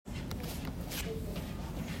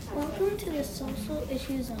Welcome to the Social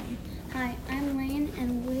Issue Zone. Hi, I'm Lane,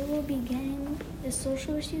 and we will be getting the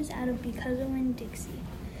social issues out of Because of Winn-Dixie.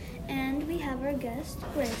 And we have our guest,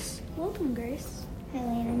 Grace. Welcome, Grace. Hi,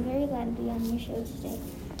 Lane. I'm very glad to be on your show today.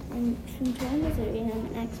 I'm from Toronto, Missouri, and I'm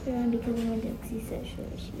an expert on Because of Winn-Dixie social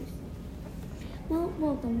issues. Well,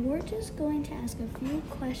 welcome. We're just going to ask a few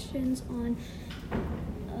questions on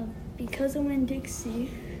Because of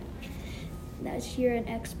Winn-Dixie that you're an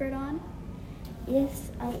expert on. Yes,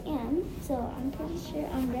 I am. So I'm pretty sure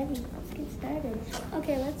I'm ready. Let's get started.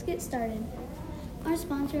 Okay, let's get started. Our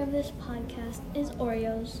sponsor of this podcast is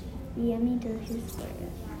Oreos. Yummy, delicious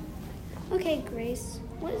Oreos. Okay, Grace,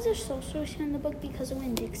 what is the social issue in the book Because of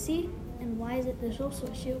Winn-Dixie, and why is it the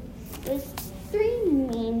social issue? There's three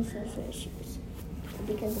main social issues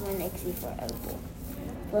Because of Winn-Dixie for Opal: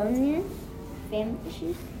 loneliness, family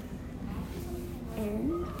issues,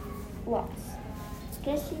 and loss.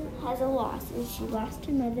 Because she has a loss, is she lost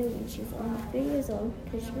her mother when she was only 3 years old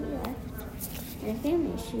because she left. And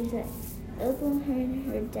family issues that Opal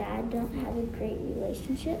and her dad don't have a great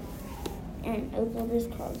relationship. And Opal just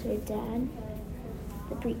calls her dad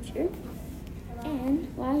the preacher. And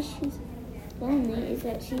why she's lonely is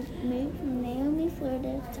that she's moved from Naomi,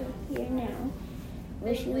 Florida to here now,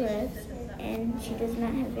 where she lives, and she does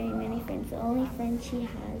not have very many friends. The only friend she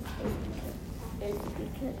has is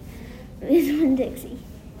Winn-Dixie.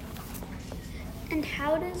 And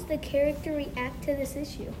how does the character react to this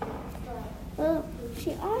issue? Well,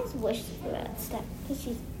 she always wishes for that stuff because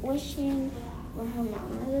she's wishing for her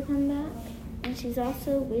mama to come back, and she's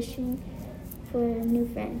also wishing for a new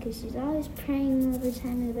friend because she's always praying all the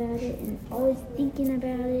time about it and always thinking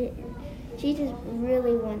about it. And she just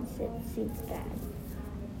really wants it so bad.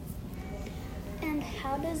 And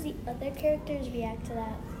how does the other characters react to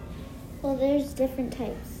that? Well, there's different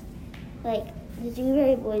types. Like, the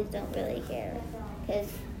Dewberry Boys don't really care because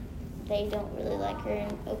they don't really like her,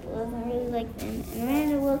 and Opal doesn't really like them. And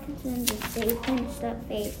Miranda Wilkinson just a pinched up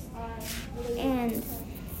face. And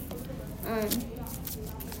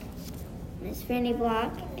Miss Fanny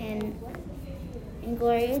Block and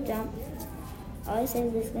Gloria Dump always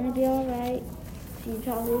says it's gonna be all right. She's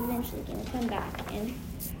probably eventually gonna come back. And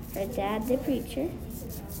her dad, the preacher,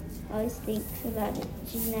 always thinks about it.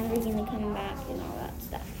 She's never gonna come back and all that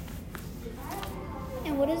stuff.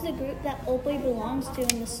 And what is the group that Opal belongs to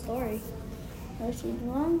in the story? Well, she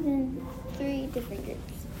belongs in 3 different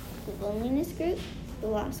groups: the loneliness group, the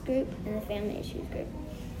lost group, and the family issues group.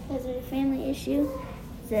 Because of the family issue,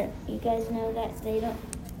 that you guys know that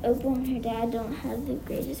Opal and her dad don't have the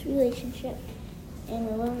greatest relationship. And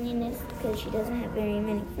the loneliness, because she doesn't have very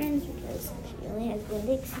many friends because she only has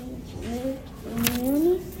Winn-Dixie and she moved from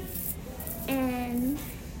Naomi. And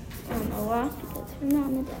a loss because her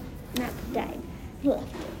mama died.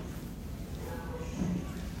 Left her.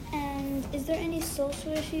 And is there any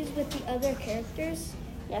social issues with the other characters?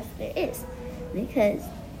 Yes, there is. Because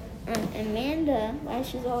Amanda, why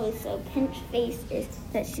she's always so pinch-faced, is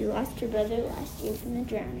that she lost her brother last year from the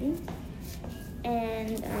drowning.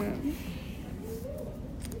 And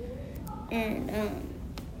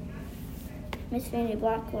Miss Fanny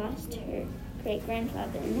Block lost her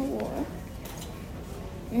great-grandfather in the war.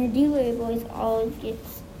 And the Dewberry Boys always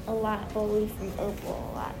gets a lot bullied from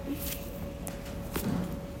Opal a lot.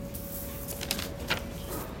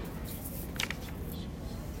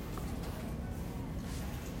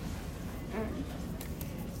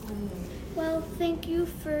 Well, thank you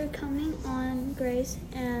for coming on, Grace,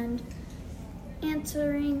 and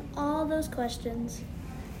answering all those questions.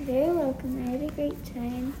 You're very welcome. I had a great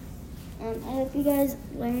time. I hope you guys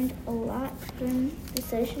learned a lot from the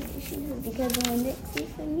social issues Because of Winn-Dixie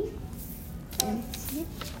from me.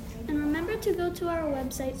 And remember to go to our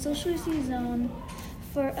website, Social Issue Zone,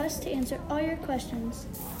 for us to answer all your questions.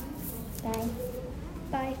 Bye.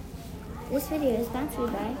 Bye. This video is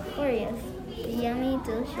sponsored by Oreos, the yummy,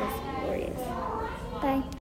 delicious Oreos. Bye.